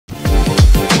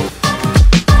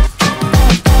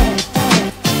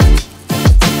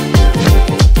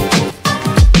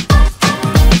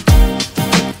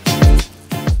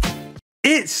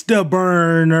It's the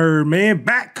burner, man.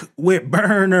 Back with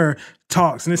burner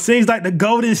talks. And it seems like the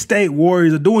Golden State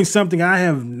Warriors are doing something I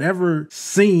have never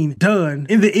seen done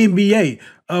in the NBA.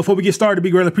 Before we get started, it'd be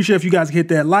great. I appreciate if you guys hit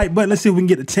that like button. Let's see if we can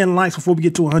get to 10 likes before we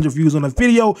get to 100 views on the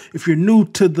video. If you're new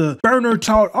to the burner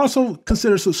talk, also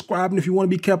consider subscribing if you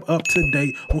want to be kept up to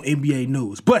date on NBA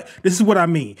news. But this is what I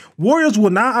mean. Warriors will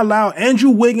not allow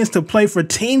Andrew Wiggins to play for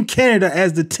Team Canada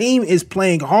as the team is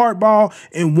playing hardball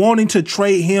and wanting to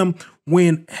trade him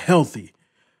when healthy.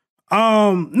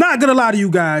 Not gonna lie to you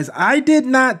guys, I did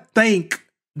not think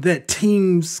that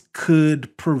teams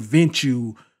could prevent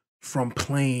you from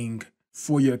playing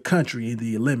for your country in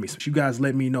the Olympics. You guys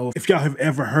let me know if y'all have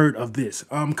ever heard of this.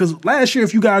 Because last year,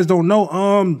 if you guys don't know,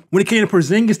 when it came to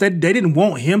Porzingis, they didn't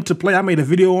want him to play. I made a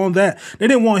video on that. They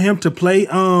didn't want him to play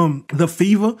the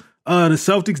fever. The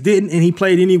Celtics didn't, and he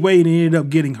played anyway, and he ended up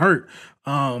getting hurt.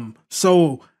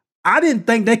 So I didn't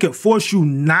think they could force you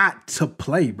not to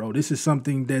play, bro. This is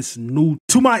something that's new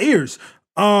to my ears.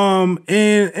 And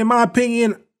in my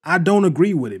opinion, I don't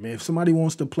agree with it, man. If somebody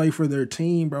wants to play for their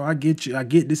team, bro, I get you. I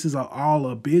get this is all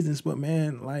a business, but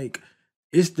man, like,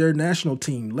 it's their national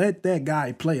team. Let that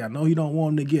guy play. I know you don't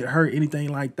want him to get hurt,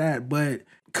 anything like that, but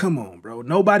come on, bro.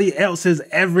 Nobody else has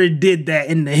ever did that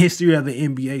in the history of the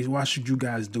NBA. Why should you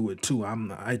guys do it too?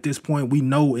 At this point, we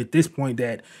know at this point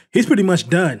that he's pretty much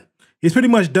done. He's pretty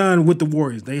much done with the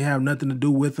Warriors. They have nothing to do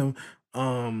with him.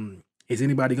 Is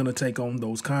anybody going to take on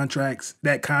those contracts?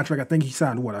 That contract, I think he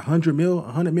signed, what, a $100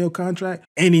 mil contract?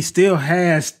 And he still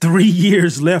has 3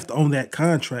 years left on that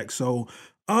contract. So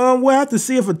we'll have to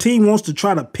see if a team wants to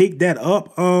try to pick that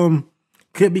up.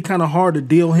 Could be kind of hard to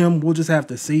deal him. We'll just have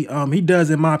to see. He does,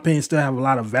 in my opinion, still have a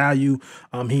lot of value.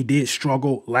 He did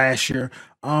struggle last year.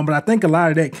 But I think a lot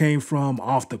of that came from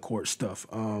off the court stuff.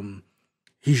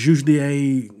 He's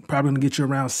usually probably going to get you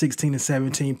around 16 to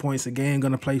 17 points a game,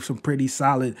 going to play some pretty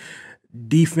solid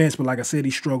defense, but like I said,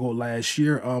 he struggled last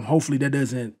year. Hopefully that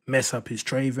doesn't mess up his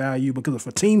trade value, because if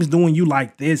a team's doing you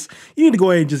like this, you need to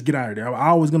go ahead and just get out of there. I'm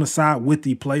always going to side with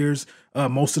the players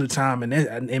most of the time, and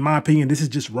that, in my opinion, this is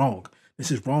just wrong.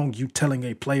 This is wrong. You telling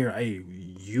a player, hey,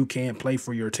 you can't play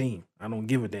for your team. I don't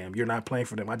give a damn. You're not playing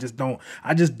for them. I just don't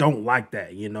like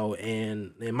that, you know.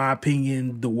 And in my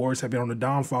opinion, the Warriors have been on the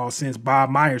downfall since Bob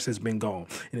Myers has been gone.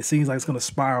 And it seems like it's going to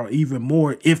spiral even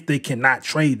more if they cannot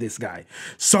trade this guy.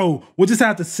 So we'll just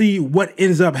have to see what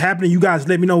ends up happening. You guys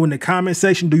let me know in the comment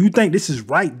section. Do you think this is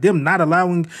right, them not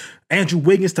allowing Andrew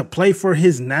Wiggins to play for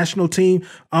his national team?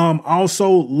 Also,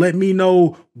 let me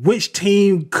know which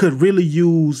team could really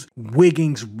use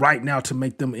Wiggins right now to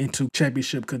make them into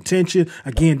championship contention.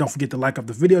 Again, don't forget to like up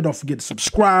the video. Don't forget to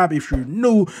subscribe if you're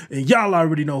new, and y'all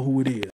already know who it is.